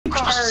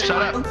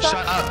Shut up!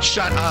 Shut up!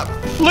 Shut up!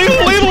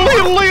 Ladle, ladle,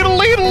 ladle, ladle,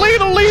 ladle,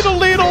 ladle, ladle,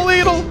 ladle,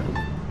 ladle.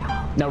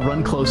 Now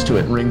run close to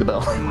it and ring the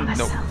bell.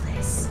 Nope.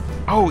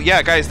 Oh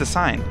yeah, guys, the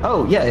sign.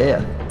 Oh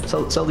yeah.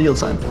 Sell the yield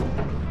sign.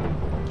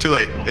 Too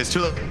late. It's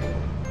too late.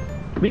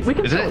 We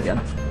can Is sell it?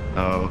 again.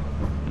 Oh.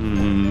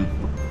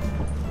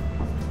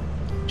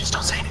 Just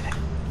don't say anything.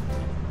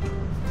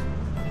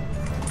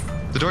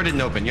 The door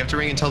didn't open. You have to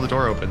ring until the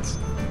door opens.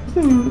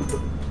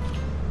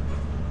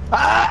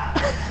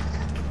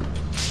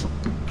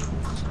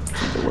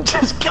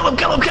 Just kill him!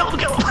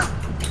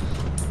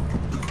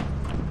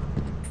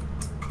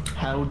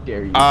 How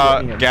dare you?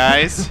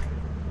 Guys.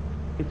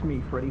 It's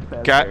me, Freddy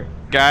Fazbear.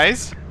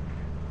 Guys.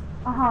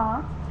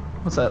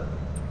 What's up?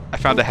 I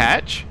found a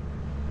hatch.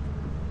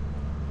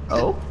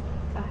 Oh?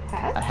 A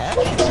hat? A hatch?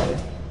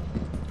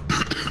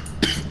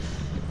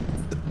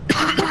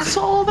 What's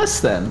all this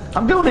then?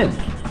 I'm going in.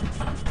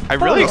 I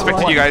really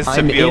expected you guys to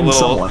I'm be a in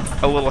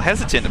little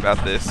hesitant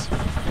about this.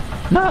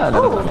 No.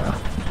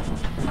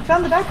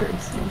 Found the back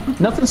rooms.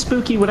 Nothing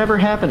spooky would ever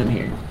happen in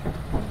here.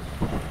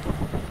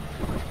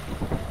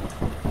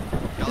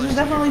 This is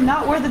definitely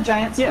not where the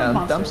giant squid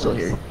monster I'm still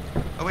here.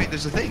 Oh wait,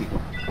 there's a thing.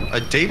 A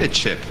data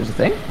chip. There's a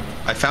thing?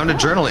 I found a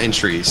journal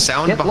entry.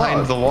 Sound Get behind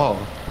logged. the wall.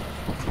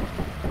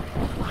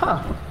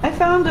 Huh. I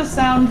found a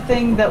sound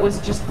thing that was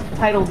just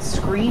titled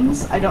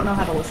screams. I don't know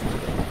how to listen to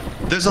it.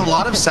 There's a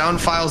lot of sound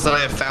files that I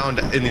have found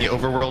in the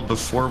overworld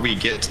before we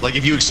get, like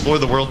if you explore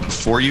the world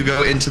before you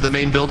go into the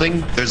main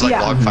building, there's like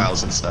log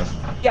files and stuff.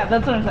 Yeah,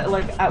 that's what I'm saying.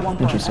 Like at one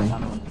point I Interesting.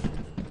 found one.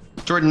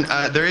 Jordan,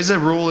 there is a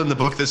rule in the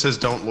book that says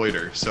don't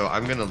loiter, so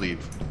I'm gonna leave.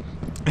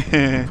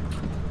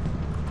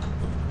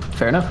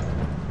 Fair enough.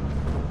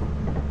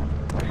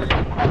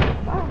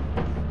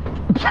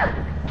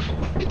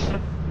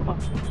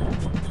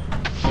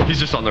 He's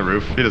just on the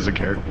roof. He doesn't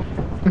care.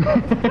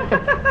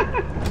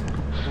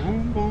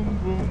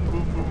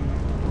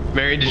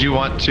 Mary, did you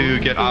want to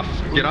get off,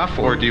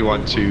 or do you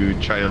want to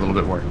try a little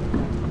bit more?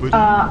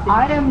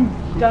 I am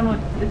done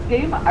with this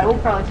game. I will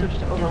probably switch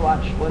to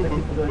Overwatch whether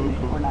people join me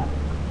or not.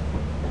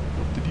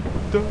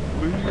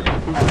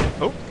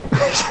 Oh.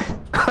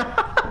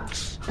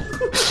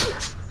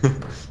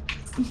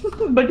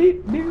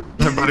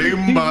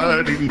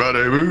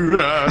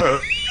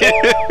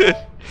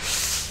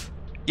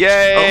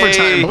 Yay!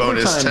 Overtime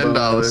bonus,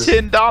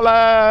 $10.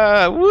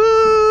 $10.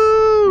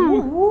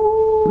 Woo!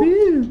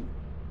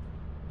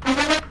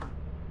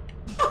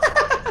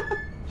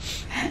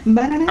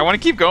 I want to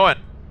keep going.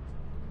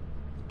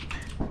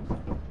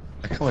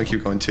 I kind of want to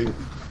keep going too.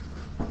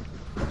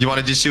 You want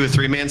to just do a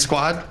 3-man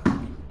squad?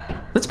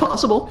 That's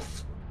possible.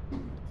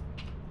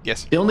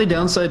 Yes. The only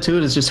downside to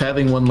it is just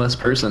having one less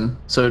person,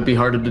 so it'd be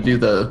harder to do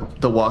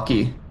the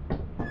walkie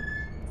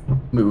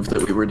move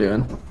that we were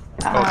doing.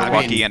 Oh, the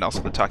walkie and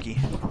also the talkie.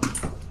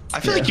 I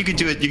feel like you could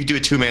do it. You could do a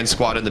 2-man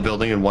squad in the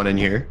building and one in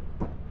here.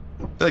 I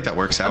feel like that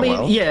works out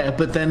well. Yeah,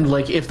 but then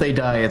like if they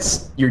die,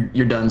 it's you're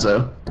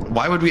donezo.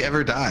 Why would we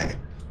ever die?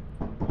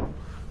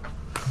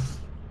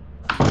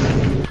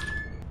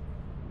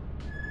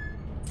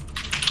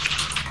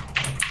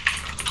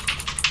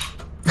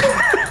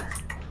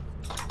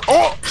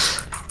 Oh!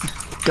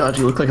 God,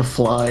 you look like a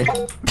fly.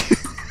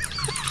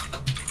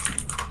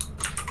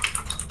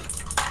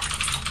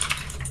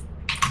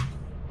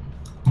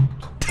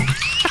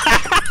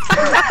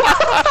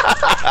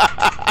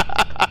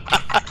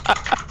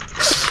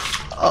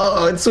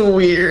 Oh, it's so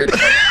weird.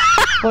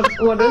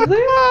 What is it?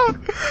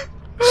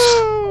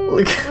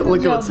 Look at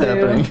what's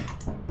happening.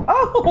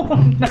 Oh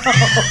no!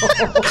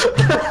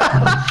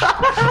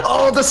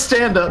 Oh, the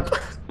stand-up.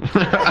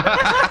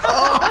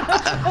 Oh,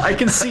 I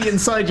can see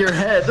inside your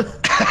head.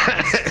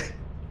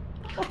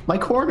 My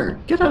corner.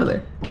 Get out of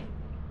there.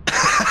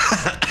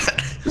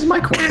 This is my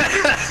corner.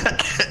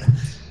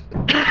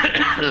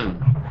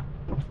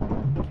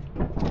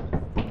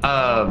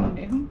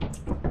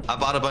 I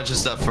bought a bunch of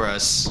stuff for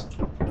us.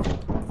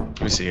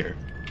 Let me see here.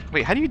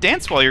 Wait, how do you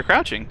dance while you're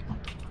crouching?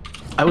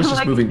 I was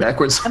just moving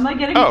backwards. I'm like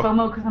getting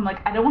FOMO because I'm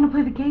like, I don't want to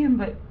play the game,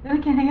 but then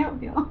I can't hang out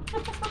with y'all.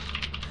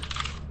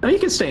 No, you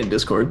can stay in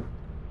Discord.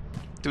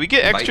 Do we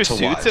get extra Right to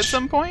suits at watch.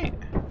 some point?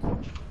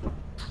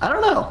 I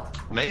don't know.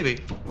 Maybe.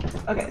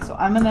 Okay, so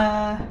I'm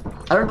gonna.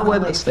 I don't know why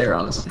that's there,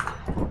 honestly.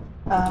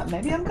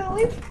 Maybe I'm gonna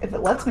leave if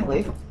it lets me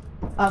leave.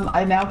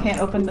 I now can't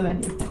open the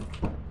menu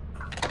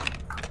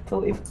to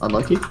leave.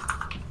 Unlucky.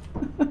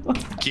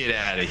 Get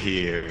out of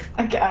here.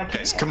 Okay,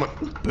 Guys, come on.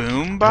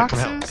 Boom Come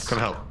help. boxes? Come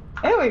help.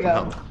 There we go.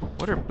 Come help.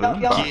 What are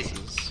boom y'all-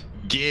 boxes?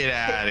 Get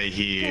out of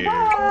here.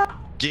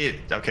 Get.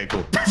 Okay,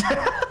 cool.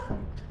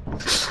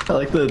 I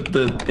like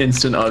the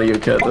instant audio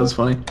cut. That was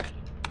funny.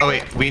 Oh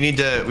wait, we need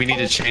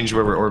to change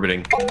where we're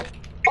orbiting.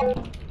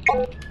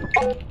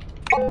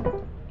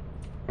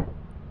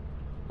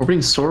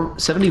 Orbiting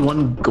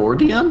 71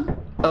 Gordion?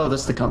 Oh,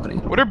 that's the company.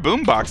 What are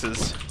boom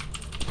boxes?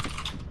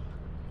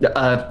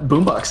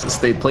 Boomboxes.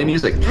 They play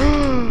music.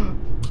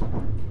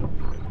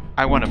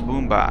 I want a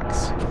boom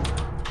box.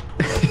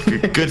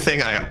 Good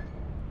thing I.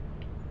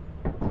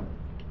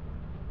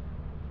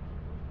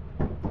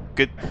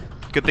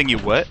 Good thing you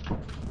what?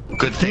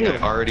 Good thing I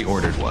already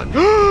ordered one.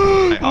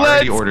 I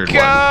already ordered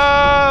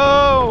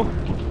go!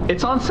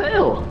 It's on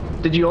sale.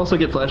 Did you also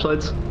get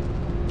flashlights?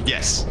 one.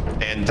 Yes,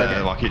 and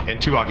Okay.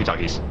 two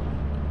walkie-talkies.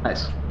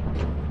 Nice.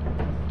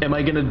 Am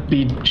I gonna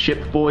be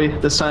ship boy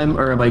this time,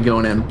 or am I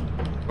going in?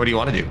 What do you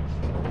want to do?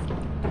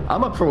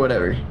 I'm up for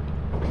whatever.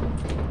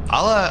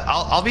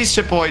 I'll be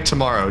ship boy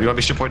tomorrow. Do you want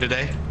to be ship boy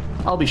today?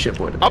 I'll be ship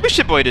boy today. I'll be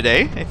ship boy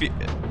today. If you.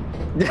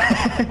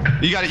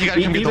 You gotta come get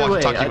the Either way,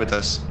 walkie-talkie with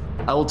us.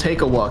 I will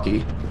take a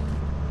walkie.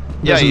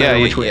 Yeah, Doesn't matter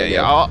yeah, which way I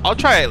yeah. go. I'll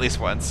try it at least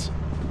once.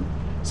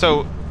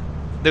 So,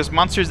 there's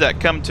monsters that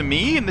come to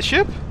me in the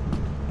ship.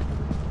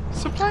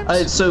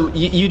 Sometimes. So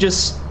you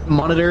just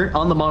monitor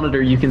on the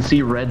monitor. You can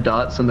see red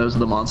dots, and those are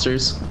the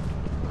monsters.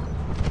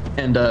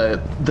 And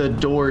the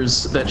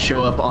doors that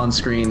show up on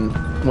screen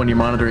when you're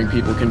monitoring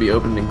people can be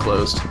opened and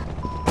closed.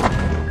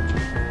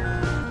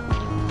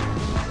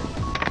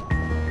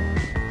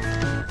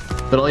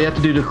 But all you have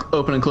to do to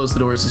open and close the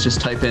doors is just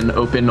type in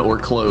 "open" or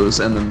 "close,"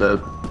 and then the.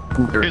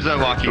 Here's a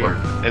walkie. door.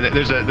 And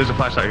there's a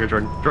flashlight here,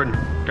 Jordan. Jordan,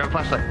 grab a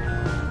flashlight.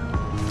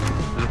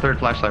 There's a third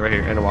flashlight right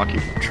here and a walkie.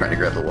 I'm trying to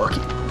grab the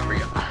walkie. Here we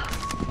go.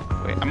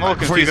 Wait, I'm a little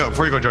Before you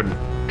confused. go, Jordan.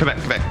 Come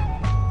back.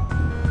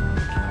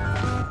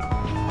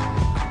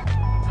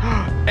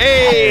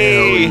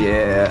 Hey! Hell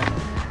yeah!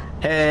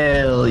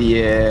 Hell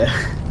yeah!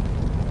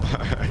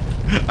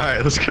 All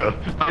right, let's go.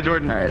 Bye,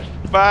 Jordan. All right.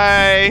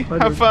 Bye. Bye,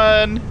 Have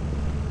fun.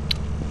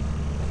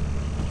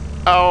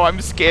 Oh,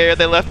 I'm scared.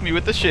 They left me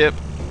with the ship.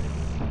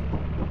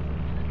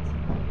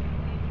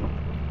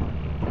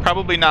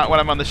 Probably not when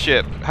I'm on the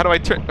ship. How do I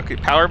turn? Okay,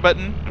 power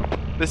button.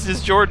 This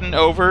is Jordan.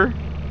 Over.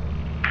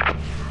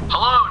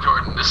 Hello,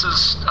 Jordan. This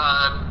is,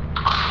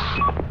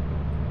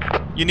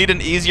 You need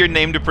an easier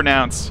name to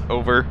pronounce.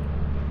 Over.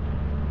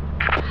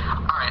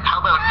 Alright, how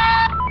about...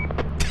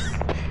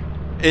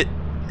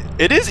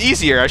 It is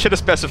easier. I should have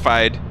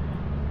specified.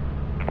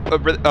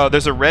 Oh,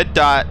 there's a red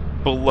dot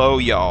below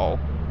y'all.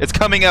 It's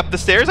coming up the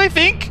stairs, I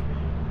think?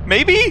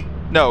 Maybe?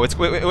 No, it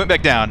went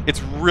back down.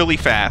 It's really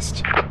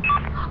fast.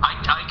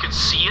 I could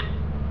see it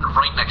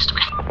right next to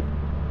me.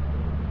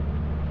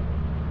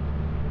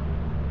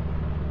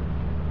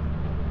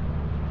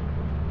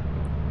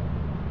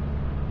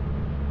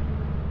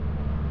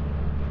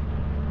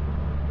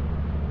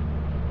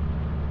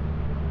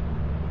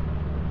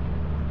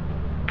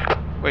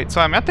 Wait,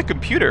 so I'm at the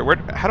computer.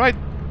 How do I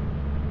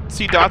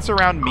see dots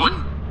around me?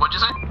 What'd you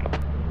say?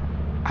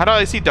 How do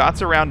I see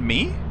dots around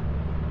me?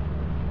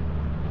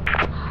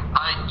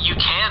 You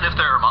can if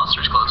there are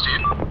monsters close to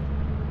you.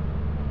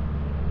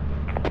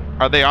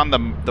 Are they on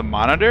the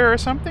monitor or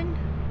something?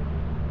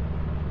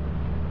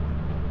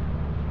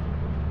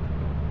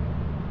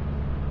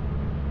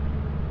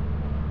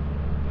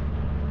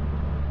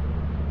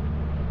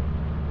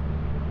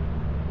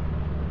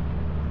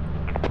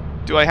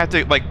 Do I have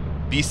to, like,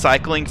 be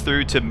cycling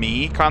through to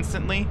me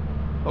constantly?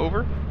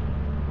 Over?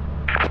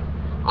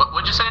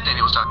 What'd you say?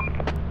 Danny was talking.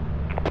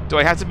 Do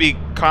I have to be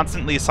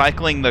constantly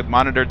cycling the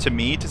monitor to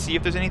me to see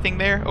if there's anything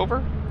there?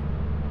 Over?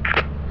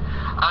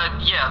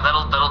 Yeah,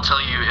 that'll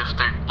tell you if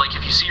there, like,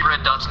 if you see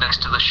red dots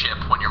next to the ship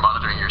when you're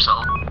monitoring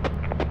yourself.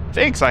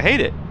 Thanks, I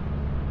hate it.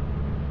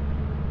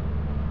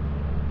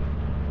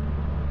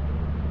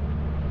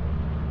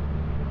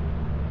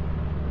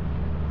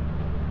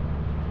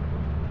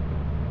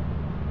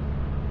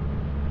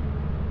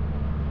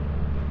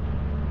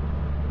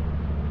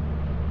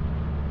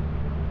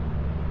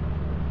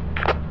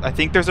 I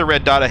think there's a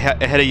red dot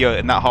ahead of you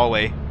in that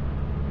hallway.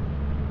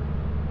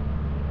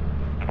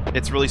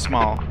 It's really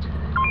small.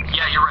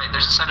 Yeah, you're right.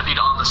 There's a centipede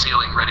on the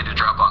ceiling ready to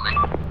drop on me.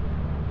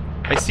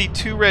 I see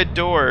 2 red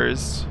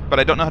doors, but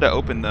I don't know how to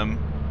open them.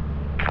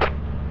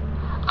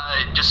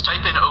 Just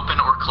type in open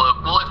or close.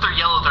 Well, if they're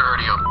yellow, they're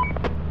already open.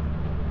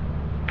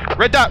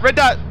 Red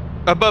dot!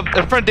 Above,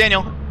 in front of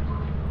Daniel.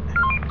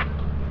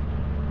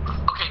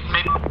 Okay,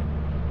 maybe...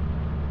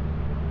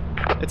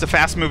 It's a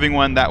fast-moving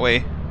one that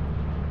way.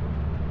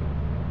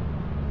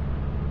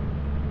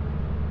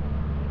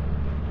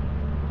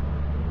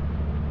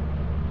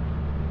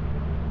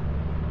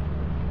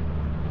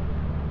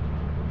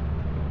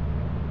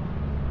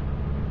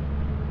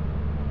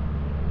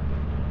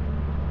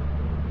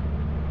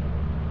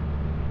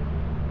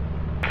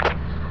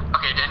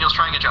 Okay, Daniel's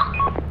trying a jump.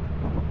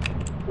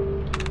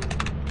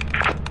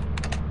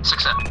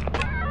 Success.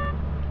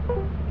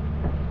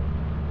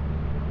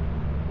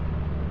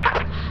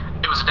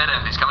 It was a dead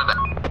end. He's coming back.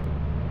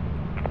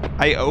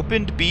 I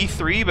opened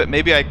B3, but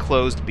maybe I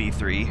closed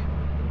B3.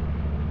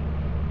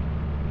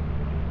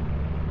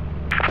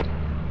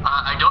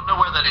 I don't know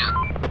where that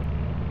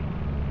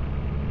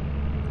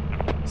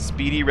is.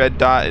 Speedy red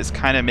dot is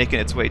kind of making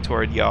its way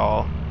toward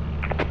y'all.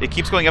 It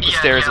keeps going up the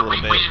stairs a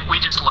little bit. We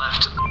just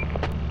left.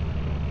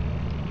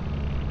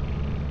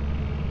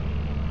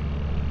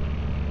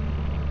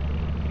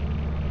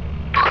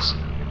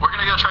 We're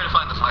gonna go try to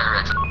find the fire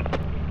exit.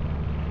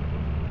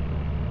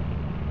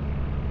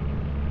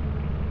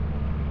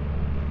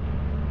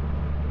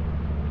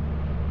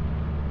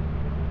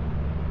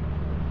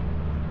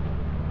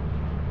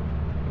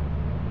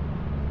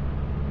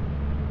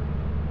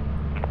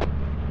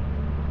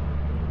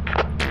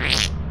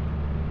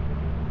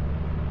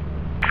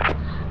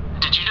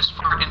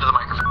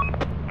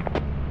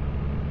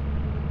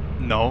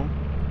 No.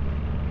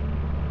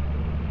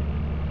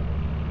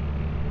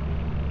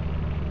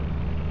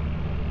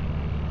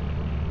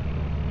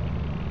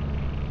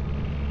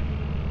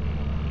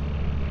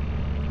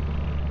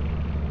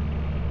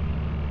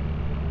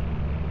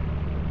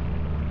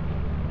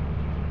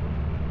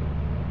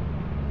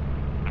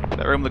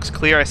 That room looks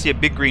clear. I see a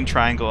big green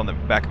triangle in the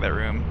back of that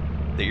room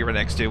that you're right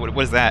next to. What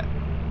is that?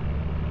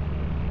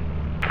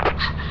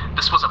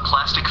 This was a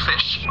plastic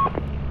fish.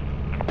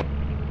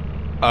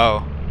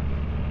 Oh.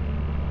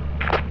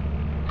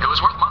 It was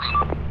worth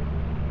money.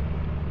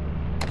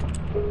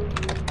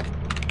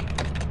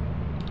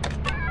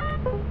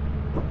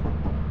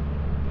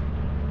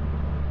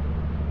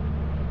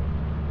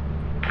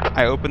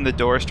 I opened the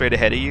door straight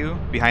ahead of you,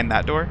 behind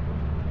that door.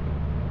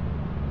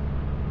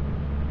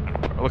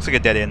 It looks like a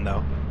dead end,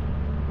 though.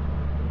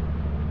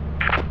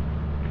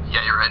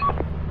 Yeah, you're right.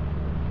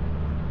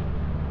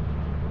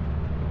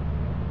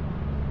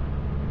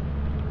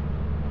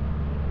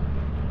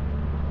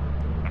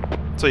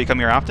 So you come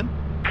here often?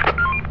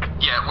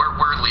 Yeah,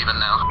 we're leaving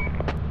now.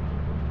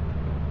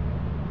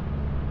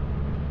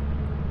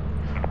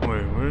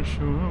 We wish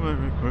you a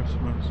Merry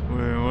Christmas. We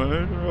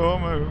wish you a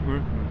Merry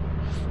Christmas.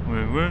 We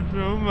wish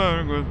you a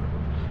Merry Christmas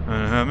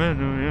and a Happy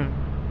New Year.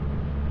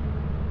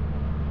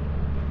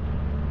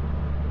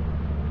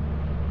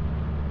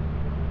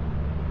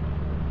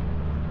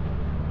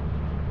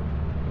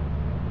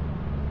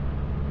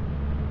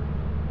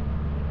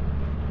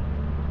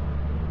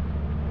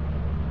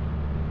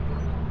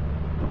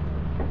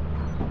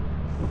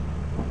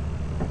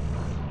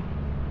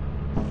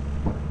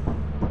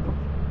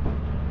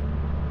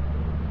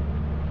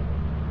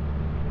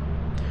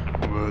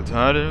 Good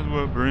tidings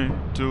will bring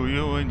to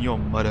you and your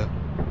mother.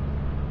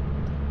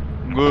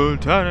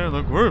 Good tidings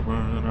of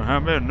Christmas and a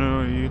Happy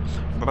New Year.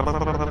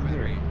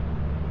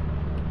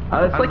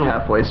 It's like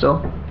halfway still.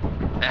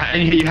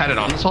 And you had it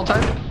on this whole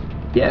time?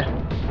 Yeah.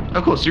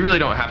 Oh, cool. So you really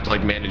don't have to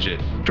like manage it.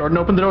 Jordan,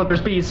 open the door.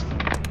 There's bees.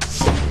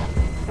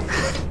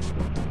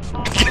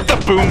 Get the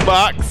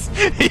boombox.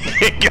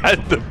 He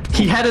got the.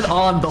 He had it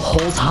on the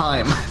whole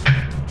time.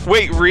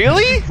 Wait,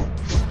 really?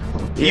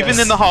 Even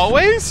in the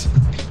hallways?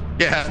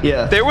 Yeah.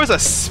 Yeah. There was a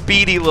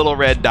speedy little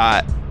red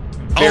dot.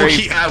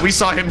 We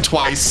saw him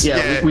twice.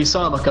 Yeah, we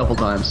saw him a couple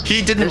times.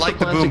 He didn't There's like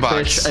the plastic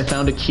boombox. fish. I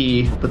found a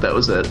key, but that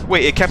was it.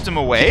 Wait, it kept him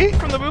away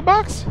from the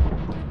boombox?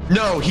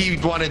 No, he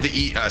wanted to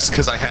eat us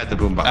because I had the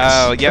boombox.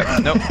 Oh,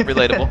 yep. Nope.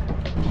 Relatable.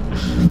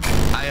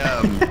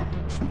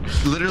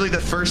 Literally the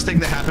first thing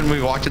that happened when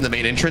we walked in the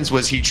main entrance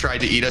was he tried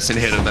to eat us and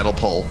hit a metal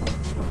pole.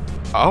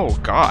 Oh,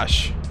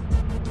 gosh.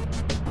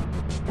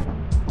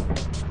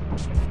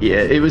 Yeah,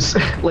 it was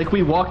like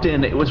we walked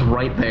in, it was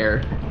right there,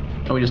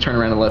 and we just turned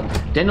around and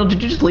left. Daniel,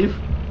 did you just leave?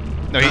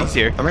 No, he's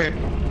here. I'm right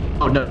here.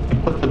 Oh no,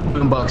 put the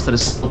boombox that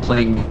is still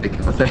playing music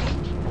in the thing.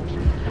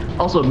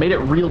 Also, it made it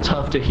real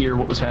tough to hear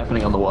what was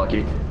happening on the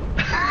walkie.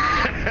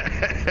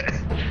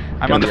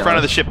 I'm on the front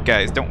of the ship,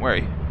 guys. Don't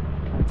worry.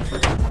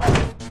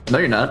 No,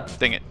 you're not.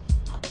 Dang it.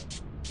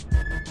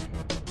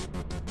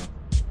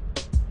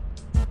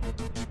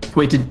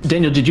 Wait,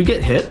 Daniel, did you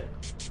get hit?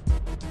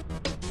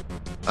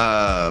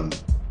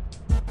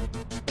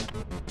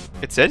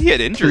 It said he had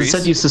It injuries.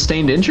 said you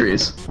sustained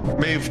injuries.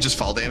 Maybe just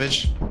fall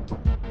damage.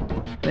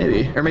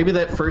 Maybe. Or maybe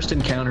that first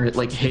encounter, it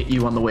like hit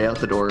you on the way out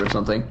the door or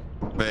something.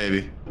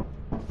 Maybe.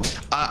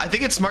 I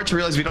think it's smart to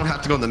realize we don't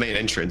have to go in the main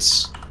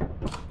entrance.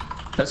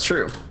 That's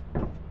true.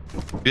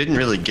 We didn't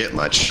really get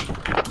much.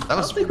 That I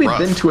was don't think we've rough.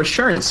 been to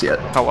Assurance yet.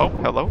 Hello?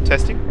 Hello?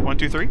 Testing? 1,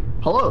 2, 3.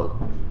 Hello.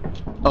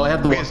 Oh, I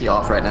have the walkie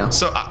off right now.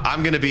 So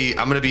I'm gonna be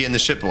in the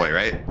ship boy,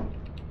 right?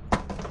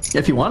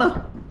 If you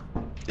wanna.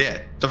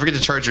 Yeah. Don't forget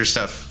to charge your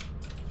stuff.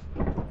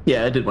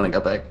 Yeah, I did when I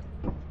got back.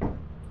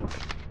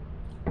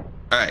 All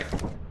right.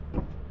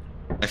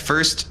 My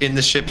first in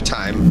the ship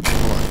time.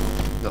 Hold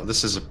on. No,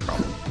 this is a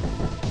problem.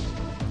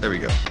 There we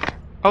go.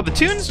 Oh, the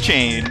tunes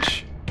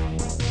change.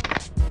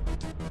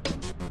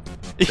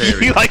 There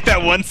we You go. like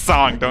that one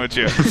song, don't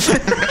you?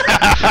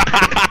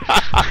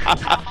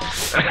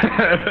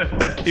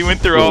 He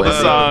went through all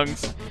the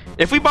songs.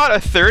 If we bought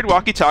a third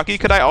walkie-talkie,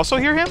 could I also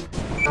hear him?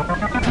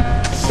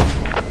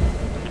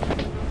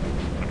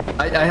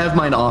 I have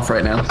mine off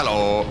right now.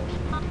 Hello.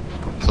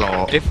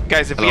 Hello. If we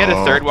had a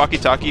Hello. third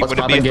walkie-talkie, What's would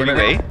it be a poppin', gamer?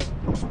 three-way?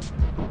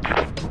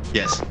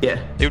 Yes. Yeah.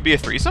 It would be a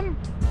threesome?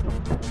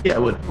 Yeah, I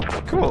would.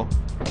 Cool.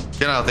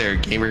 Get out there,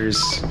 gamers.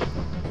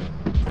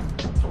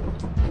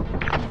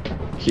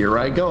 Here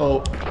I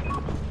go.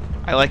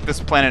 I like this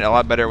planet a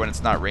lot better when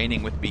it's not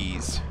raining with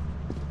bees.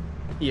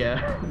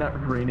 Yeah,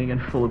 not raining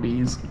and full of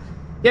bees.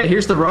 Yeah,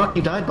 here's the rock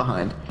you died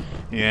behind.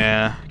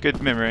 Yeah,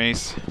 good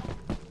memories.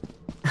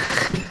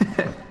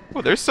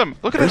 Oh, there's some.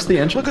 Look at There's this. the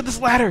entrance. Look at this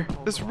ladder.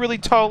 This really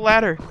tall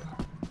ladder.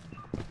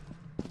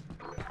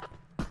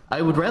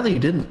 I would rather you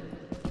didn't.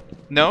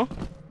 No?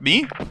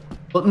 Me?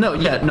 Well, no,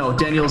 yeah, no.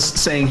 Daniel's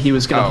saying he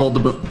was gonna Oh. hold the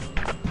boom.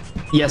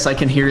 Yes, I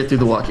can hear it through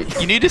the walkie.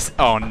 You need to.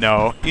 Oh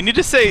no. You need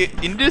to say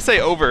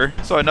over,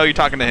 so I know you're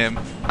talking to him.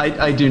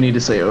 I do need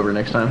to say over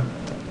next time.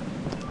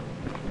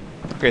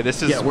 Okay,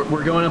 this is. Yeah,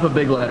 we're going up a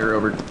big ladder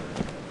over.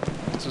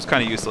 This was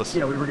kind of useless.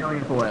 Yeah, we were going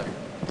up a ladder.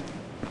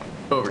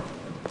 Over.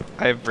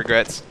 I have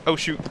regrets. Oh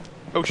shoot.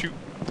 Oh shoot.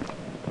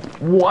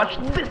 Watch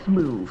this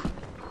move.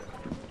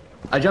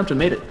 I jumped and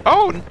made it.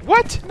 Oh,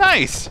 what?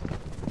 Nice.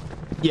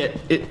 Yeah,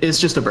 it's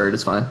just a bird.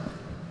 It's fine.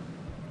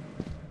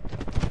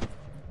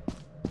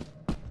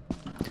 But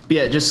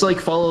yeah, just like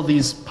follow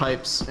these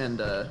pipes and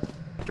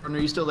Jordan, are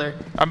you still there?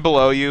 I'm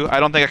below you. I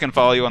don't think I can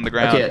follow you on the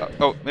ground. Okay.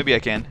 Oh, maybe I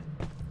can.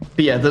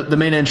 But yeah, the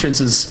main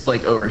entrance is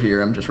like over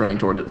here. I'm just running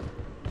toward it.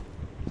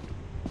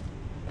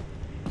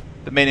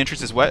 The main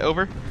entrance is what,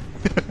 over?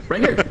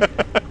 Right here.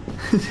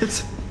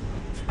 It's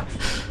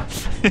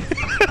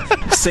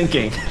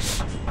sinking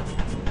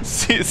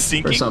It's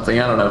sinking. or something.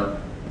 I don't know.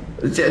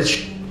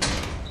 It's-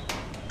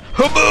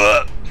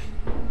 Hubba!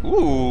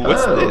 Ooh,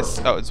 what's Hello.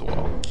 this? Oh, it's a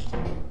wall.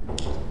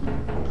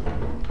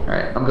 All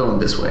right, I'm going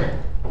this way.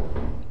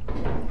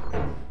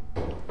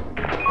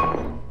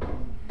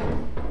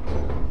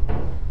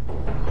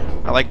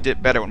 I liked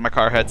it better when my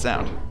car had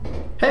sound.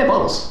 Hey,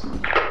 bottles.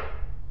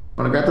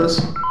 Wanna grab those?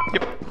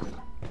 Yep.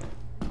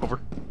 Over.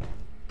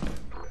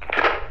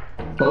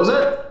 What was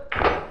it?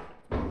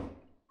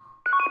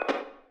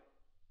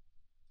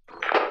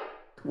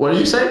 What did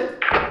you say?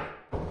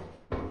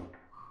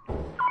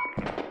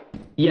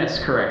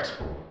 Yes, correct.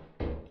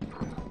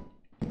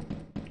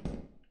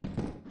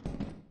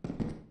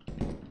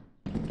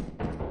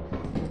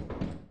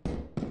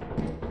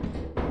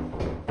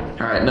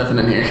 Alright, nothing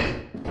in here.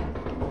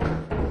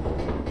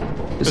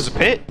 There's a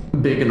pit.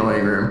 Big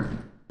annoying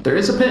room. There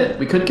is a pit.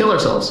 We could kill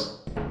ourselves.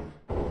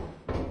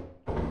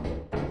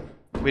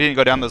 We didn't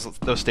go down those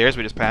stairs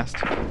we just passed.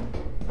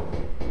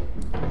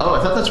 Oh,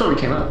 I thought that's where we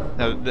came up.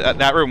 No,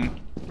 that room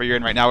where you're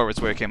in right now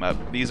was where it came up.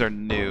 These are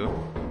new.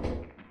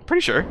 Pretty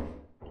sure.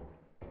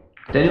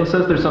 Daniel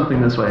says there's something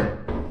this way.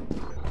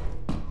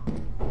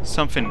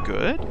 Something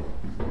good?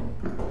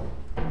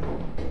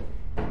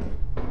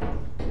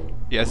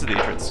 Yeah, this is the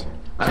entrance.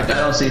 I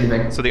don't see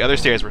anything. So the other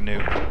stairs were new.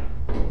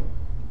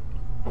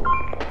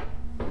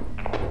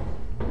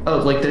 Oh,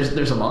 like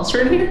there's a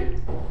monster in here?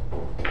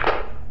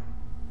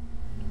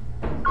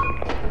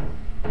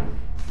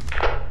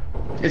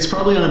 It's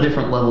probably on a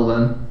different level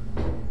then.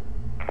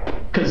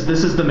 Because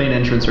this is the main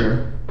entrance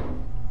room.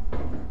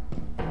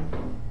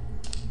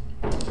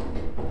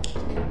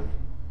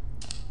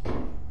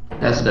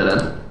 That's a dead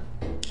end.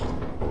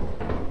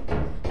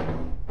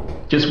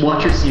 Just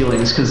watch your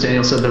ceilings, because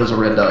Daniel said there was a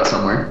red dot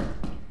somewhere.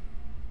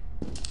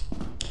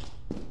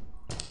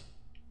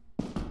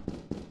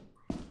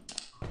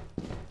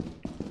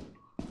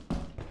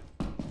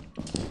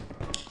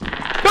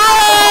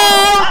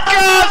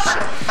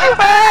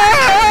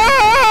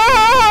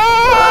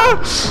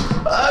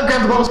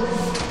 Grab the balls.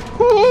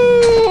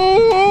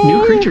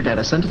 New creature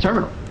data sent to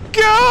terminal.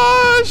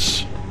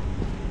 Gosh!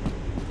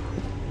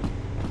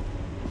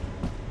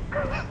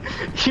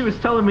 She was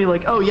telling me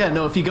like, oh yeah,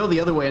 no, if you go the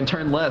other way and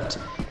turn left.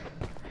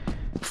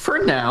 For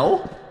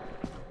now.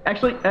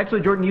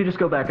 Actually, Jordan, you just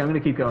go back. I'm gonna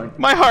keep going.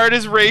 My heart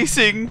is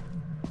racing.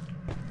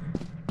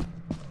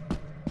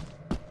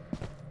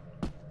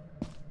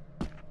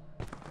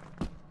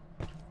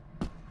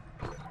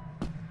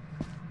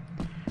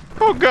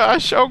 Oh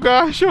gosh, oh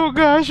gosh, oh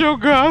gosh, oh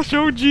gosh,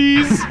 oh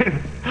jeez.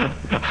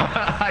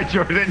 Hi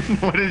Jordan,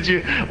 what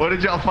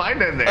did y'all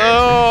find in there?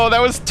 Oh,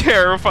 that was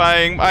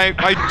terrifying.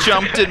 I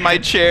jumped in my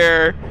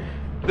chair.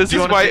 This Do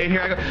you is want to stay in why.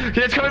 here? I go,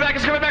 okay, it's coming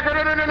back, run.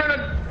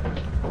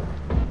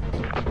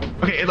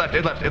 Okay, it left.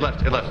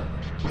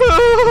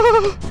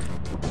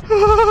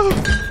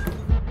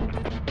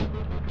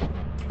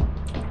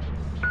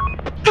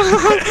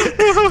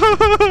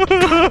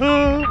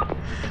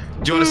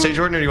 Do you want to stay,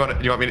 Jordan, or you want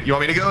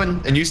me to go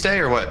and you stay,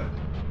 or what?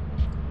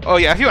 Oh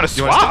yeah, if you want to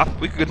You wanna swap,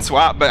 we could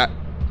swap. But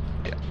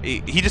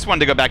he just wanted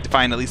to go back to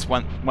find at least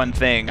one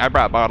thing. I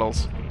brought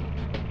bottles.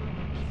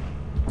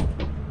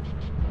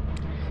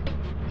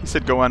 He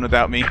said, "Go on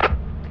without me."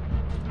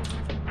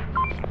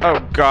 Oh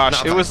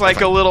gosh, No, it was fine, like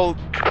fine. a little.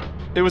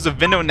 It was a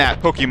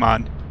Venonat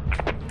Pokemon.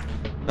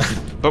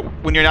 But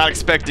when you're not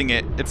expecting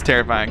it, it's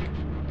terrifying.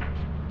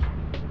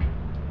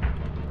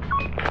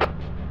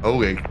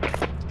 Okay.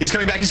 He's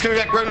coming back,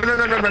 run.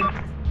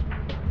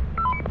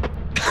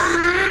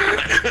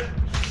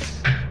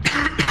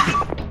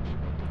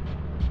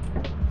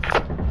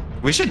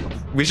 We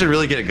should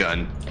really get a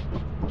gun.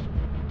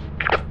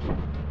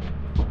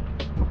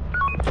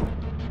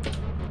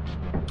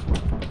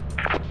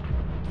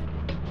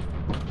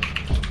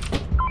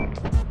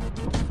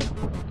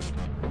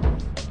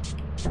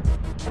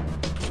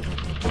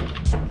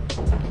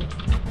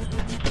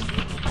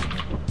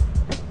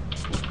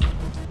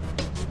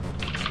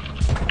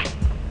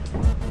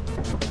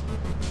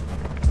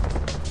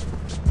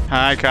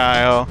 Hi,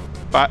 Kyle.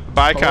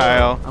 Bye,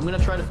 Kyle. I'm gonna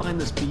try to find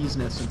this bee's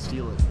nest and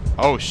steal it.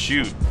 Oh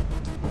shoot.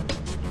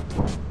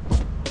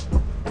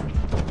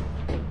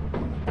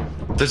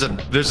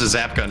 There's a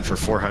zap gun for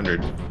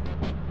 400.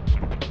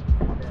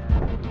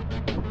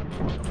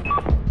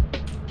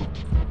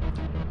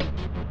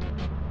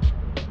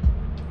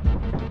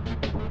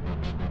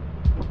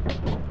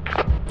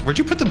 Where'd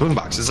you put the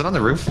boombox? Is it on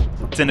the roof?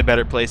 It's in a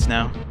better place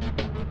now.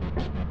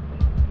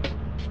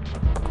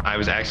 I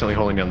was accidentally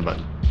holding down the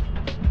button.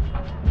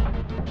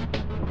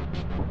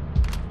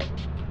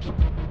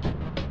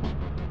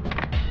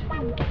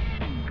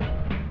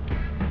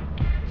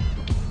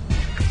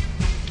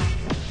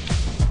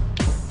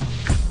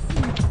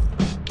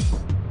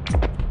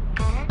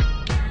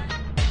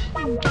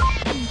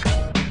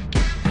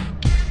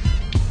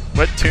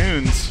 What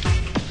tunes?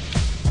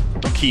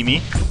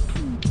 Kimi.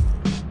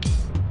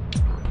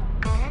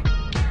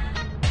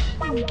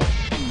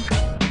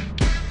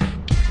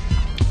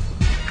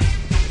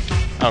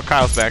 Oh,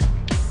 Kyle's back.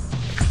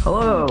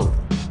 Hello.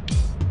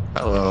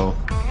 Hello.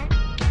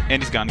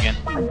 And he's gone again.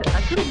 I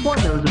could have sworn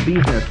there was a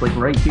bee's nest like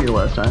right here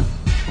last time.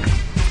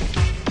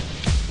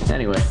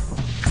 Anyway.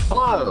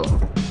 Hello.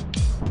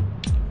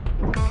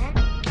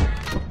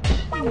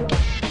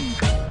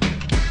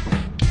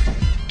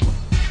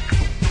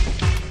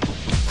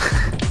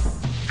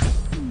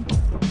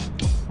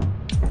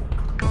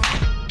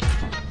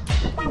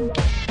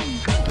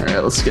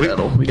 Alright, let's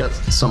skedaddle. We got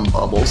some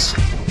bubbles.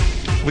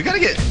 We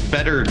gotta get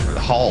better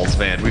hauls,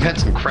 man. We've had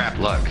some crap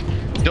luck.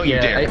 Don't you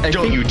dare.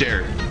 Don't you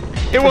dare.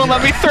 It won't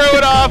let me throw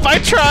it off. I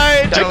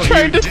tried. I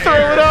tried to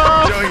throw it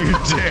off. Don't you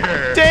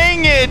dare.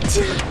 Dang it.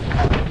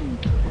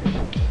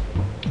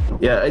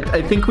 Yeah,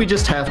 I think we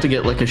just have to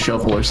get like a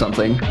shovel or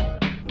something.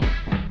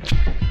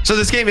 So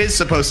this game is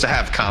supposed to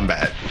have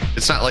combat.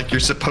 It's not like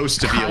you're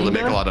supposed to be able to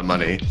make a lot of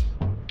money.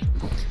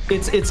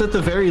 It's at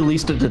the very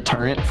least a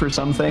deterrent for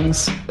some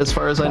things, as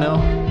far as I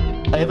know.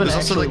 I haven't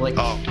actually like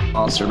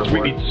monster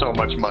before. We need so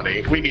much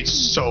money. We need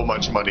so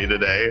much money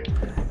today.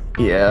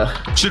 Yeah.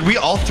 Should we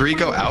all three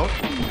go out?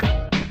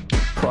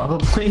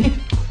 Probably.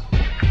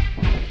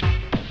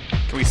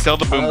 Can we sell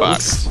the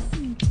boombox?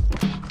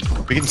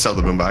 We can sell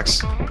the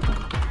boombox.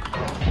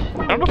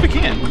 I don't know if we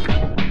can.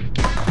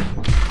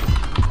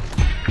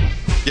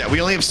 Yeah,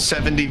 we only have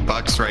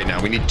 $70 right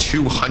now. We need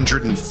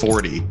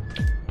 240.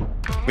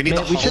 We need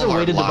We should have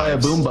waited to buy a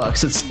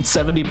boombox. It's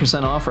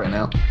 70% off right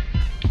now.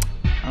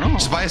 Oh.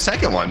 Just buy a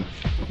second one.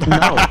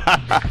 No.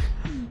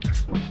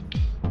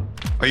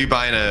 Are you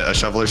buying a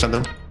shovel or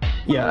something?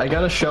 Yeah, I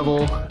got a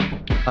shovel.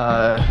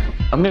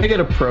 I'm gonna get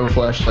a pro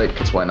flashlight,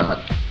 because why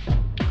not?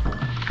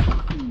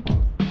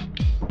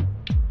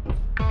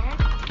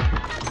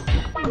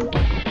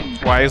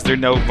 Why is there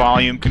no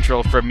volume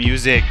control for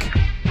music?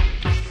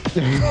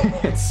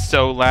 It's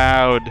so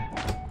loud.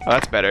 Oh,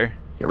 that's better.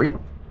 Here we go.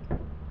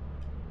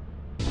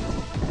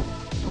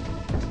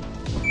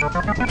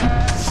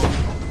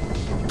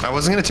 I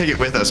wasn't gonna take it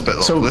with us, but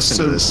listen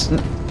to this.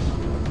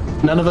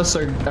 None of us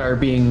are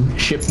being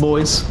ship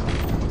boys.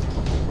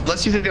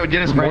 Unless you think that would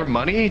get us more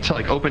money to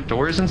like open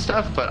doors and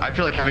stuff, but I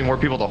feel like having more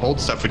people to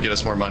hold stuff would get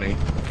us more money.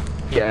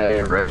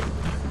 Yeah, right.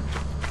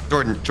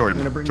 Jordan. I'm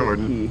gonna bring you a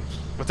key.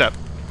 What's up?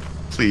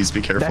 Please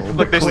be careful.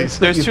 Look, there's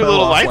two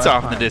little lights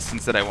off in the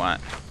distance that I want.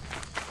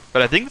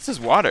 But I think this is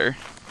water.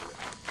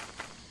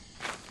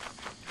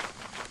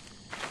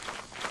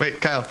 Wait,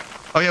 Kyle.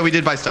 Oh yeah, we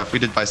did buy stuff. We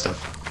did buy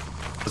stuff.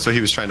 That's what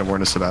he was trying to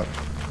warn us about.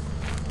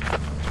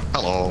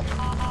 Hello.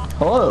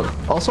 Hello.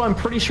 Also, I'm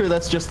pretty sure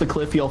that's just the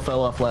cliff y'all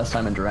fell off last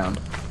time and drowned.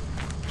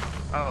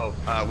 Oh,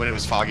 when it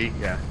was foggy?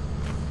 Yeah.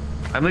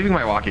 I'm leaving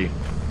my walkie.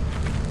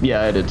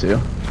 Yeah, I did too.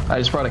 I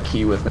just brought a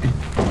key with me.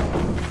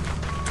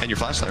 And your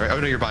flashlight, right? Oh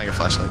no, you're buying a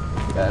flashlight.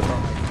 Yeah, I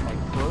brought my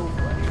pro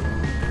flashlight.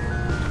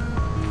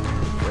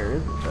 Where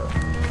is it though?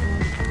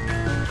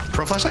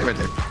 Pro flashlight right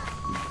there.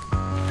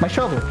 My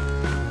shovel.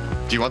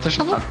 Do you want the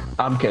shovel?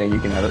 I'm kidding, you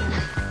can have it.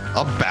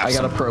 I'll bap I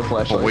got a pro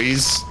flashlight.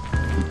 Boys.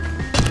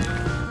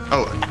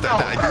 Oh,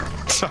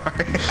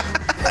 sorry.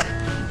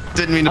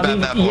 Didn't mean to bat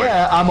that boy.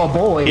 Yeah, I'm a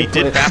boy. He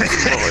did bap the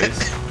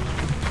boys.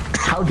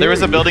 How There was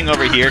a dare you? building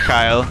over here,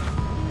 Kyle.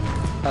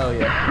 Oh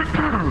yeah.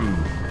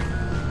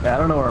 Yeah, I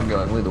don't know where I'm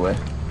going. Lead the way.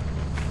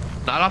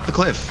 Not off the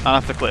cliff. Not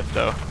off the cliff,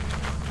 though.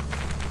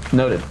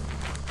 Noted.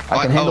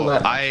 I can handle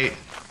that. I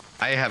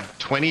have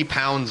 20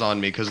 pounds on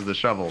me because of the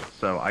shovel,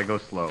 so I go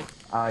slow.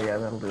 Ah, yeah,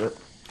 that'll do it.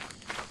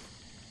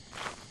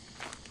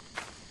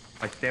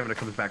 My stamina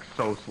comes back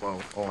so slow.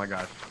 Oh my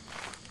gosh.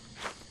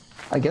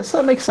 I guess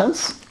that makes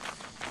sense.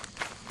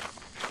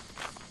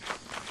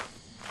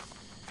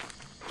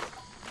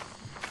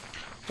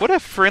 What a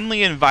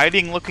friendly,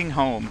 inviting-looking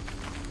home.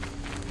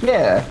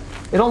 Yeah.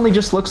 It only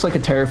just looks like a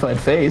terrified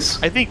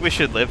face. I think we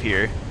should live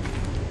here.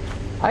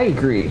 I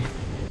agree.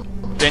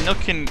 Daniel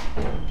can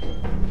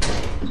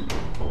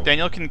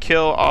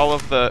kill all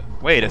of the...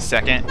 Wait a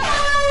second.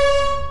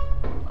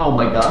 Oh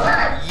my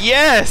god.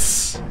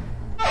 Yes!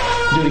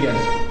 Do it again.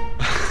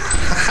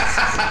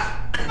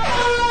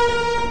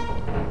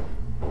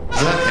 Is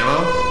that ammo?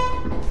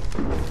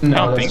 No,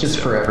 don't that's think just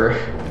so. forever.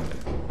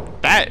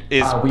 That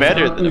is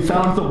better than... We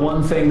found the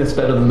one thing that's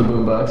better than the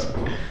boombox.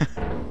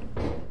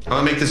 I'm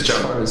gonna make this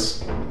jump.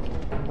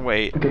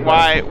 Wait, Okay,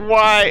 why?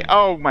 Why?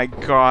 Oh my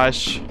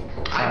gosh.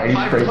 I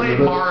played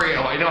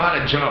Mario. I know how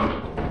to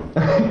jump.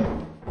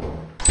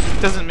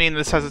 Doesn't mean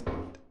this has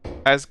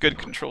as good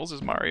controls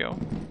as Mario.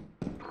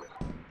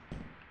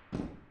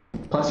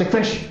 Plastic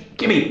fish,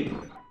 gimme!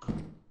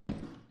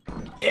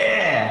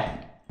 Yeah!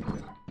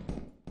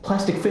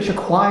 Plastic fish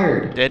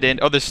acquired. Dead end.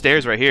 Oh, there's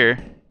stairs right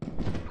here.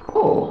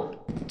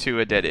 to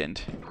a dead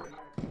end.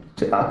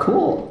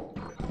 Cool.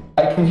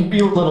 I can hear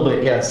you a little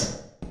bit,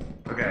 yes.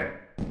 Okay.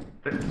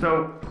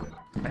 So,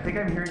 I think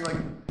I'm hearing like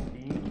some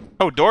steam.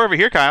 Oh, door over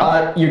here,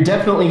 Kyle. You're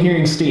definitely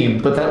hearing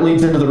steam, but that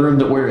leads into the room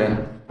that we're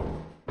in.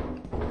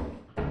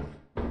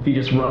 If you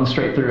just run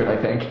straight through it, I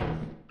think.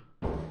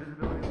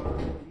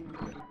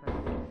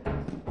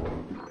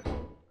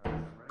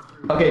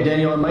 Okay,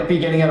 Daniel, I might be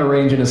getting out of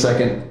range in a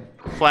second.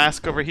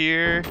 Flask over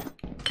here.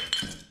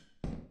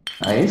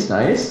 Nice,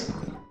 nice.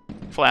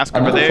 Flask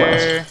over Another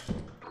there. flask.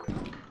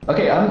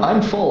 Okay,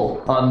 I'm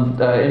full on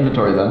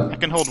inventory then. I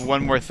can hold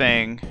one more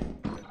thing.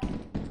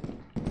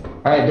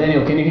 Alright,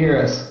 Daniel, can you hear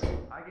us?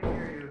 I can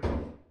hear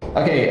you.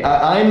 Okay,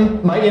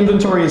 my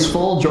inventory is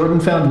full. Jordan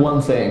found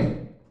one thing.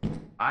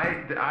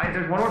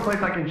 There's one more place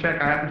I can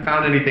check. I haven't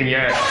found anything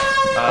yet.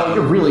 Oh,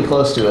 you're really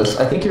close to us.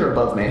 I think you're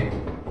above me.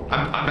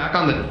 I'm back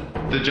on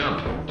the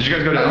jump. Did you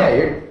guys go down?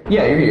 Oh,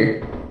 yeah, you're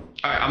here.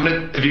 All right, I'm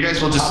gonna. If you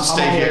guys will just I'm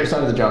stay on the here. other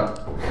side of the jump.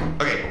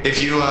 Okay,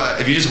 if you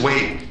just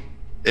wait.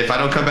 If I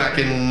don't come back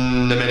in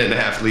a minute and a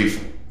half,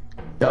 leave.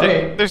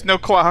 Okay. There's no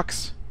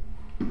clocks.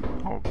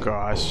 Oh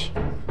gosh.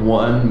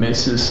 One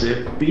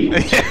Mississippi.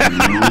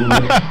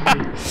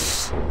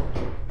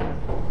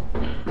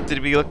 Did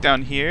we look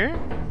down here?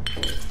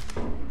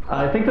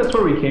 I think that's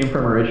where we came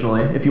from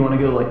originally. If you want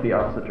to go like the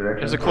opposite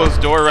direction. There's a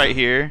closed door right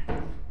here.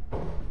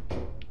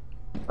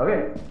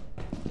 Okay.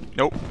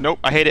 Nope, nope.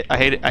 I hate it. I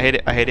hate it. I hate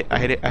it. I hate it. I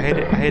hate it. I hate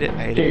it. I hate it.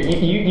 I hate Here,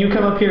 it. you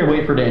come up here and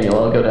wait for Daniel.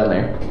 I'll go down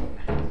there.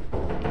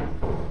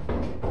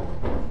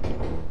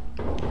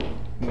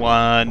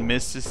 One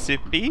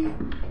Mississippi.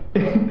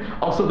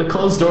 Also, the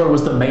closed door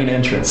was the main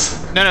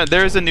entrance. No, no.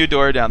 There's a new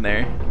door down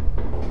there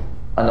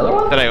Another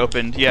one? that I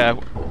opened. Yeah.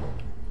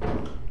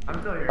 I'm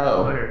still here.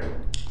 Oh. I'm still here.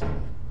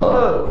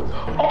 Hello.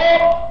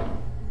 Oh!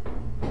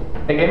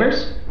 Hey,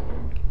 gamers.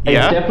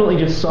 Yeah? I definitely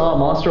just saw a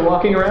monster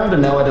walking around,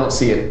 and now I don't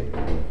see it.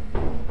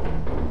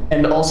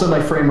 And also,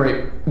 my frame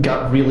rate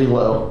got really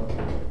low.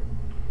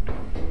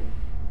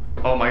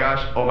 Oh my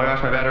gosh,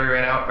 my battery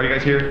ran out. Are you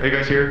guys here? Are you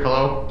guys here?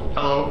 Hello?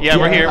 Hello? Yeah,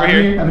 we're here. We're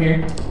here. I'm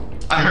here.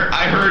 I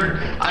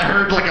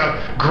heard like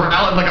a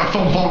growl and like a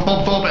thump, thump,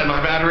 thump, thump, and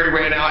my battery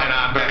ran out, and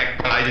I'm back.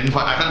 But I didn't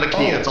find. I found the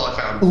key. Oh. That's all I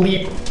found.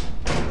 Leap.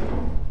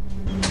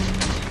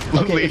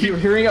 Okay, if you're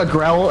hearing a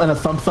growl and a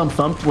thump, thump,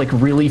 thump, like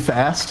really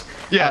fast,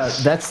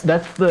 Yes. that's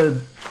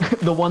the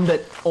the one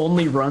that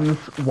only runs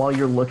while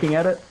you're looking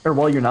at it, or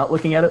while you're not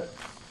looking at it.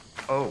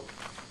 Oh.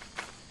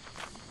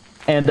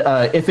 And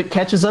if it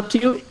catches up to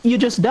you, you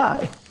just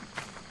die.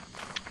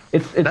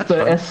 It's That's the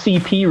fun.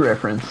 SCP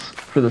reference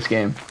for this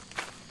game.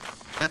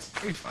 That's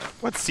very fun.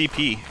 What's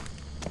CP?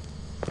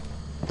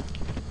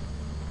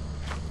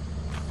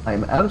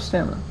 I'm out of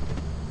stamina.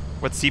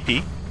 What's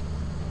CP?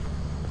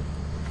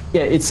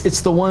 Yeah,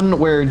 it's the one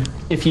where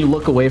if you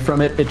look away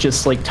from it, it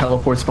just like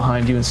teleports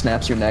behind you and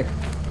snaps your neck.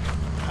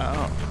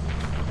 Oh.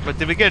 But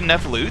did we get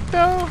enough loot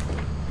though?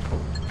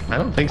 I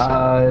don't think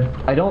so.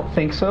 I don't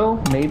think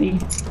so. Maybe.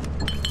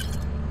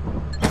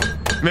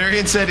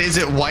 Marien said, "Is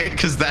it white?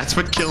 Because that's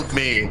what killed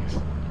me."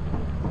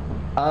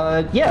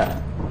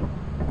 Yeah,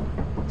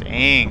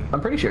 Dang.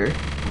 I'm pretty sure.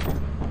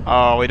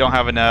 Oh, we don't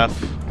have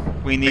enough.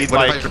 We need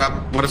What like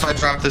if I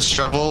drop this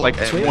shovel? like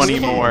and- 20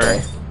 more.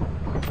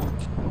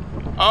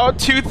 Oh,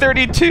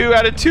 232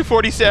 out of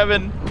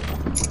 247.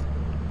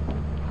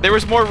 There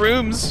was more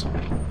rooms.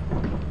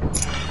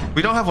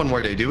 We don't have one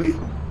more day, do we?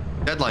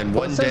 Deadline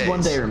Well, it says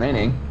 1 day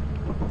remaining.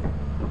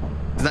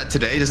 Isn't that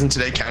today? Doesn't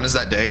today count as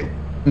that day?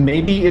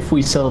 Maybe if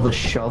we sell the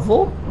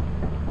shovel?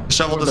 The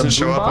shovel Or the doesn't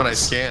show up when I boombox?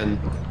 scan.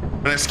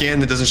 When I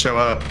scan, it doesn't show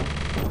up.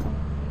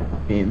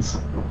 Means.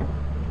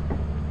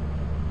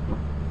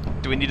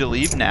 Do we need to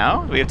leave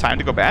now? Do we have time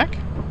to go back?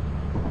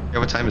 Yeah,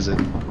 what time is it?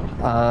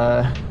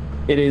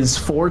 It is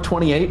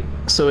 4:28,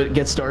 so it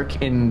gets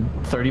dark in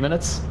 30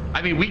 minutes.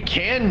 I mean, we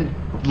can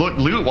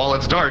loot while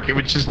it's dark. It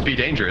would just be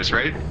dangerous,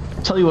 right?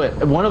 Tell you what,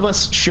 one of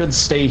us should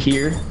stay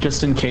here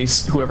just in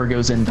case whoever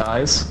goes in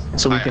dies,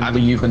 so we Alright, can I'm-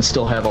 leave and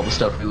still have all the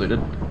stuff we looted.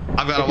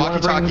 I've got If a you wanna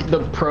bring walkie-talkie. the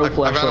pro I've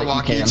got a flashlight,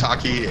 you can.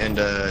 walkie-talkie and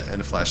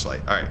a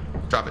flashlight. All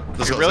right, drop it.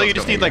 Let's go. Really, you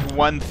let's just go. need like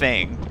one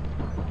thing.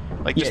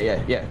 Like just,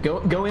 Yeah.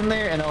 Go in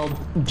there, and I'll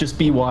just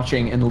be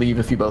watching and leave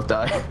if you both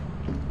die.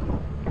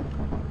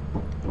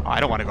 Oh, I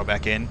don't want to go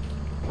back in.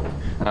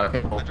 Okay.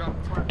 I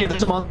dropped- Hey,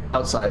 there's a monster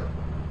outside.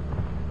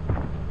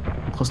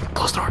 Close the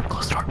door.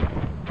 Close the door.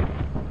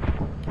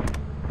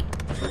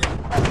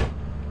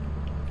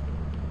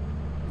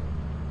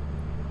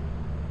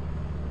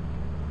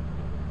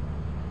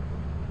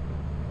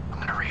 I'm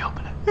gonna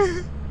reopen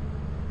it.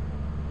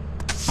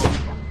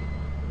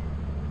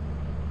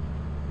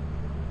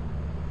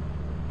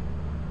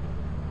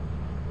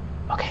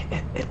 Okay,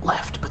 it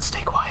left, but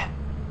stay quiet.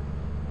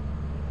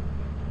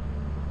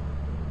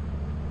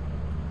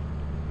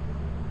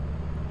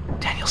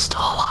 Daniel's still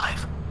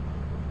alive.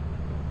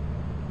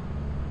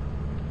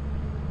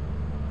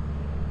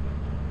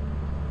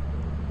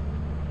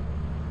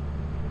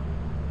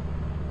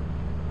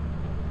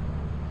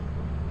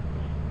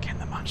 Can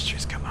the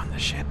monsters come on the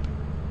ship?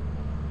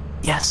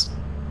 Yes.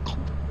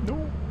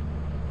 No.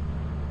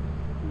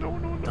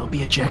 They'll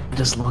be ejected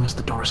as long as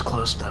the door's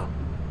closed, though.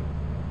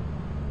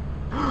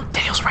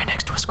 Daniel's right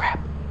next to a scrap.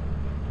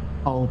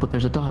 Oh, but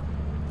there's a dot.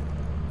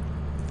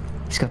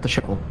 He's got the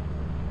shovel.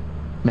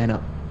 Man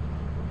up.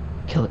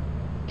 Kill it.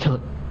 Kill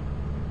it.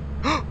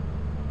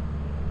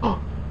 Oh,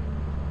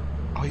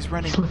 he's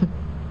running. He's living.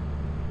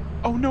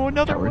 Oh no,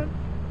 another Coward. one.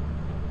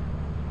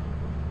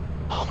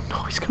 Oh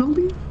no, he's gonna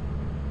leave.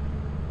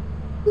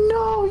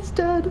 No, he's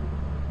dead.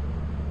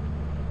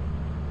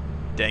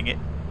 Dang it.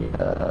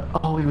 Yeah.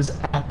 Oh, he was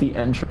at the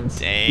entrance.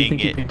 Do you Dang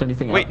think he it. picked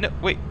anything Wait, up? no,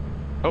 wait.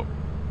 Oh.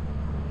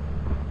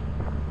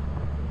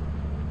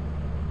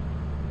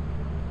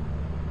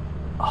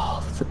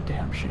 Oh, that's a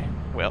damn shame.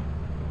 Well.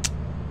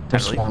 They're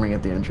Really? swarming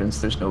at the entrance.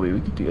 There's no way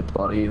we could get the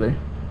body either.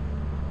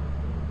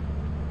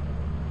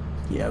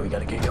 Yeah, we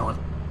gotta get going.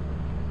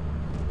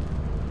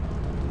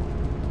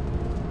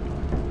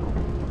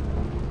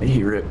 I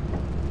hear it.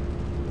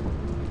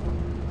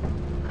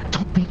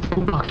 Don't leave the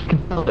boombox. You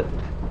can sell it.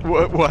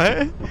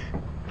 What?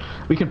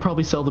 We can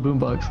probably sell the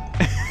boombox.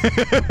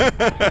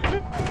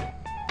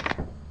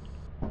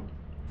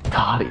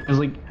 God, it was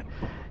like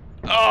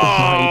Oh,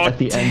 right at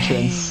the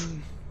entrance.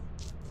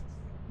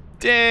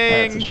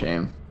 Dang. That's a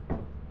shame.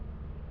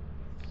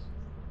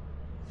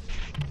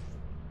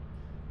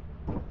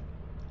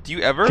 Do you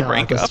ever God,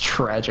 rank that's up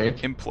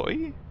tragic.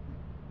 employee?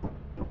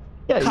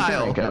 Yeah, you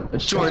Kyle, can rank up.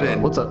 It's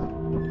Jordan. What's up?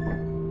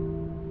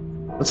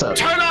 What's up?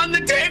 Turn on the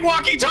dang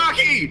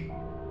walkie-talkie!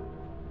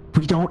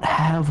 We don't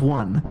have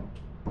one.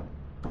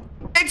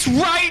 It's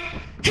right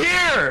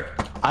here!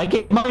 I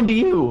gave mine to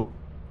you.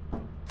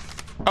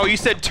 Oh, you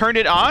said turn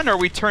it on, or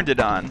we turned it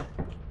on?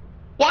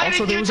 Why Also,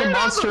 did there you was a turn on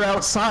monster the...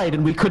 outside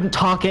and we couldn't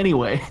talk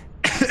anyway.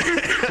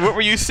 What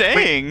were you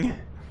saying?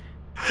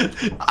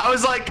 I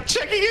was like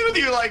checking in with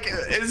you, like,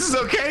 is this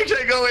okay? Should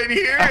I go in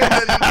here? And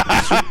then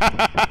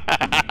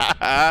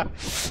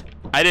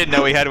I didn't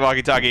know we had a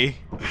walkie-talkie.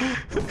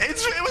 it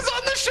was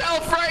on the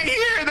shelf right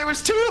here. There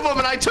was 2 of them,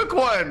 and I took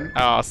one.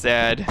 Oh,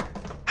 sad.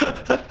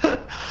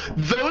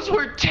 Those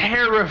were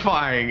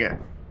terrifying.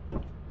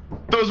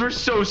 Those were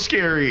so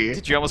scary.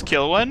 Did you almost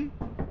kill one?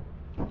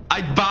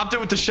 I bopped it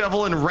with the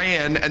shovel and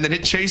ran, and then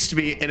it chased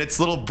me, and its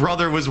little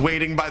brother was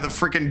waiting by the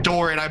freaking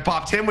door, and I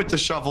bopped him with the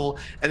shovel,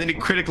 and then he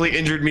critically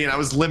injured me, and I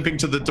was limping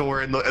to the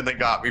door, and they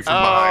got me from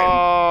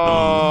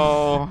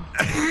Oh.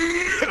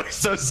 behind. It was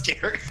so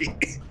scary.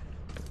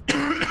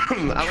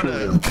 I'm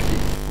gonna...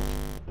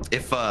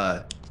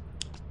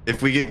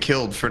 If we get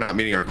killed for not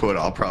meeting our quota,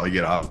 I'll probably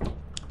get off.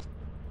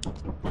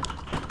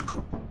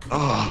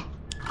 Oh.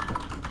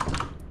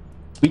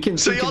 We can,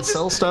 So we y'all can just-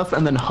 sell stuff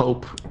and then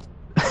hope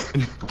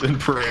And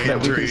pray that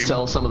and we can dream.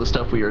 sell some of the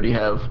stuff we already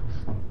have.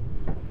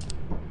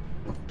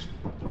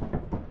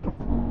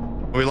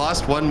 We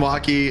lost 1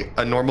 walkie,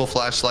 a normal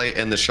flashlight,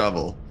 and the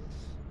shovel.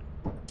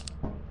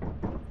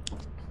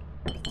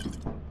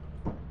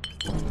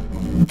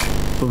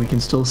 But we can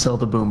still sell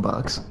the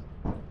boombox.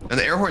 And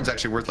the air horn's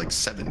actually worth like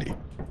 70.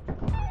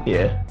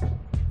 Yeah.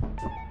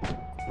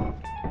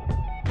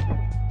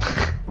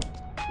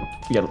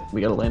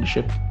 we gotta land a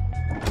ship.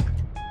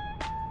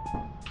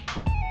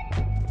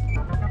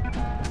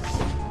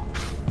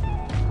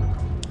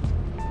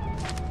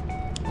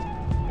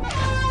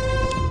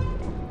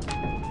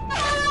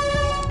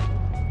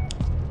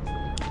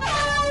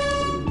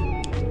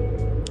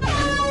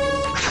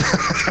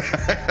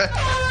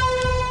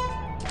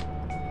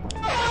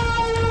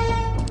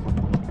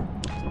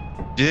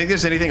 Do you think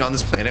there's anything on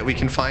this planet we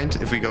can find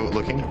if we go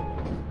looking?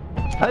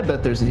 I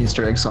bet there's an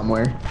Easter egg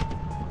somewhere.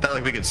 That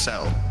like we could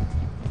sell.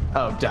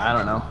 Oh, I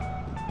don't know.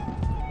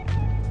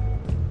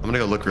 I'm gonna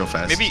go look real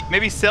fast.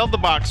 Maybe sell the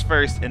box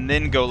first and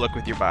then go look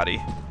with your body.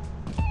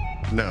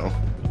 No.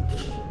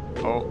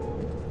 Oh.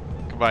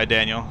 Goodbye,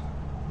 Daniel.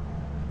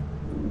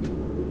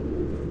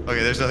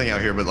 Okay, there's nothing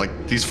out here, but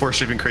like these 4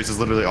 shipping crates is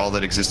literally all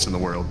that exists in the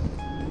world.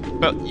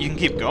 Well, you can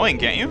keep going,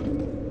 can't you?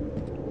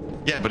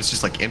 Yeah, but it's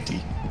just like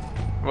empty.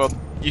 Well,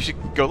 you should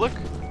go look.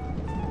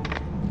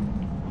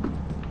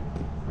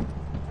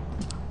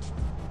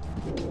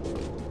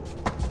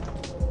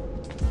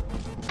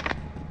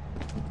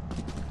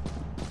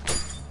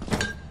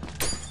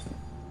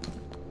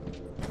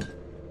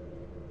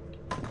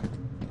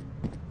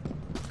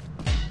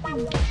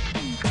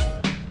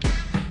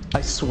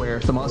 I swear,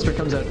 if the monster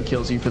comes out and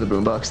kills you for the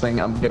boombox thing,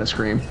 I'm gonna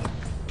scream.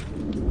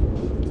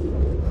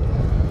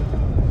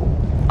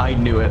 I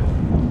knew it.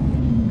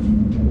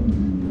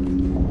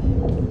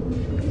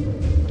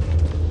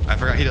 I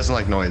forgot he doesn't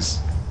like noise.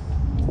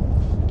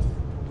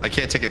 I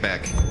can't take it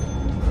back.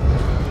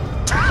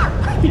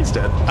 He's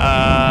dead.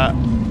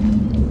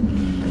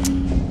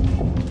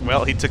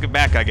 Well, he took it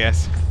back, I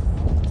guess.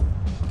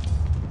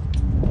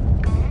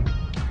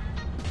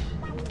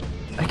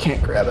 I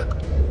can't grab it.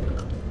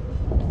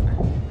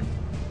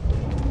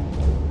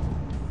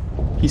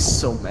 He's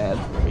so mad.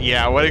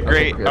 Yeah, what a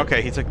great... great.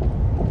 Okay, he took...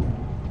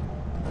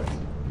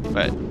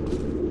 But...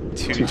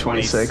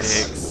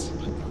 226.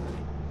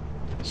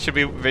 Should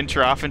we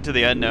venture off into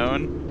the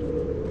unknown?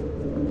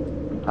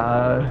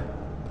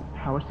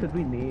 How much did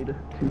we need?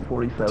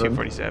 247.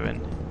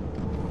 247.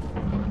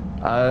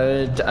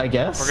 I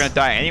guess. We're gonna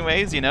die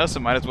anyways, you know, so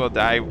might as well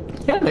die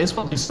Yeah, may as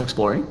well do some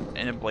exploring.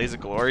 in a blaze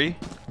of glory.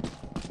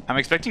 I'm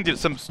expecting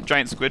some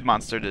giant squid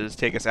monster to just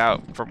take us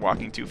out from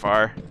walking too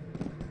far.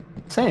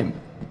 Same.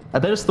 I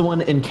bet it's the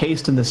one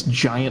encased in this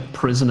giant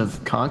prison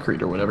of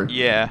concrete or whatever.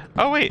 Yeah.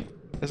 Oh wait,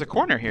 there's a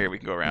corner here we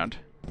can go around.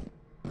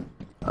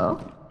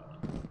 Oh?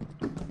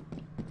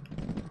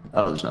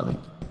 Oh, there's nothing.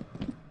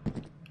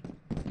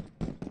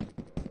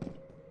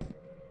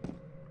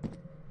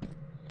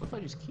 What if I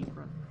just keep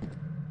running?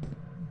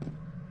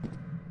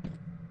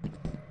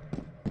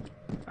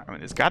 I mean,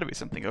 there's got to be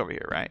something over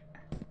here, right?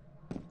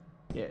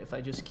 Yeah, if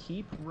I just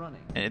keep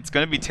running. And it's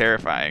gonna be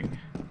terrifying.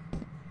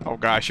 Oh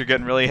gosh, you're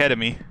getting really ahead of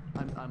me.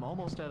 I'm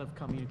almost out of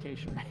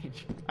communication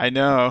range. I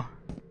know.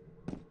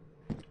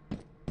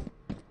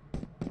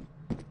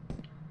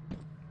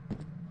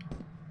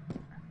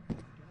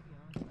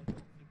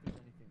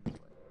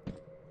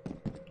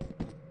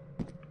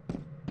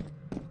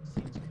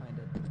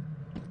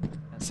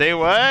 Say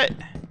what?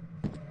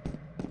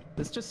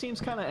 This just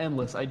seems kind of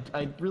endless. I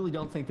really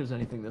don't think there's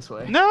anything this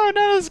way. No,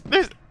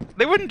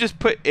 they wouldn't just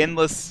put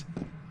endless.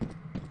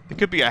 There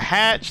could be a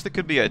hatch, there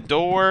could be a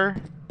door.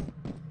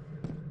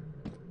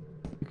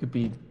 It could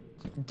be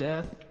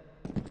death.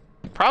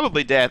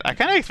 Probably death. I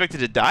kind of expected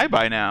to die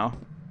by now.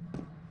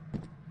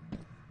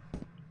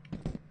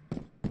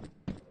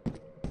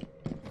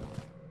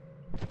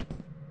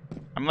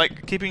 I'm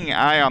like keeping an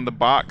eye on the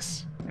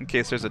box in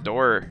case there's a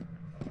door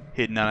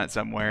hidden on it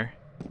somewhere.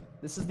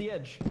 This is the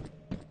edge.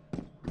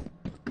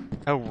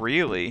 Oh,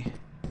 really?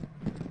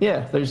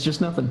 Yeah, there's just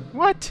nothing.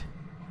 What?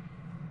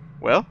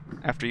 Well,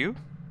 after you.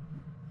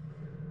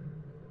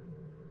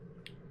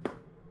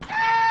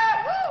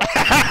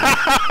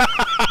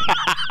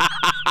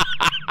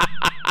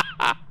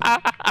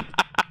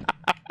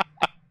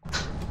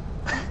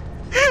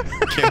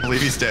 Can't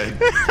believe he's dead.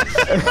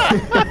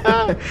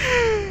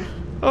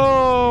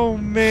 Oh,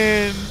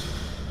 man.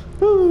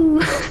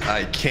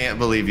 I can't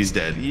believe he's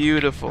dead.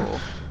 Beautiful.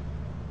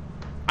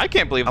 I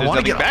can't believe there's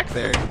wanna nothing get back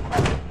there.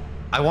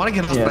 I want to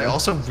get off, Yeah. but I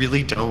also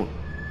really don't.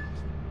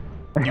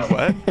 You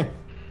what?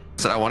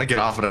 So I want to get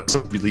off, but I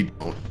also really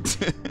don't.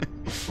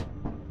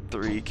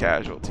 3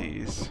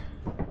 casualties.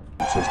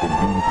 Has been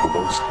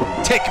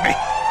deemed Take me!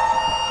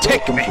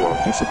 Take Welcome me! to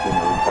our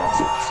disciplinary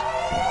process.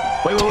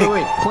 Wait.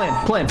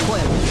 Plan.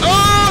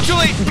 Oh, too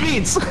late!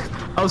 Beans!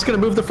 I was gonna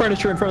move the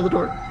furniture in front of the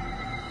door.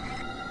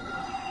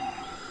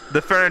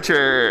 The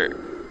furniture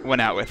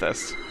went out with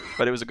us,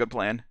 but it was a good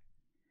plan.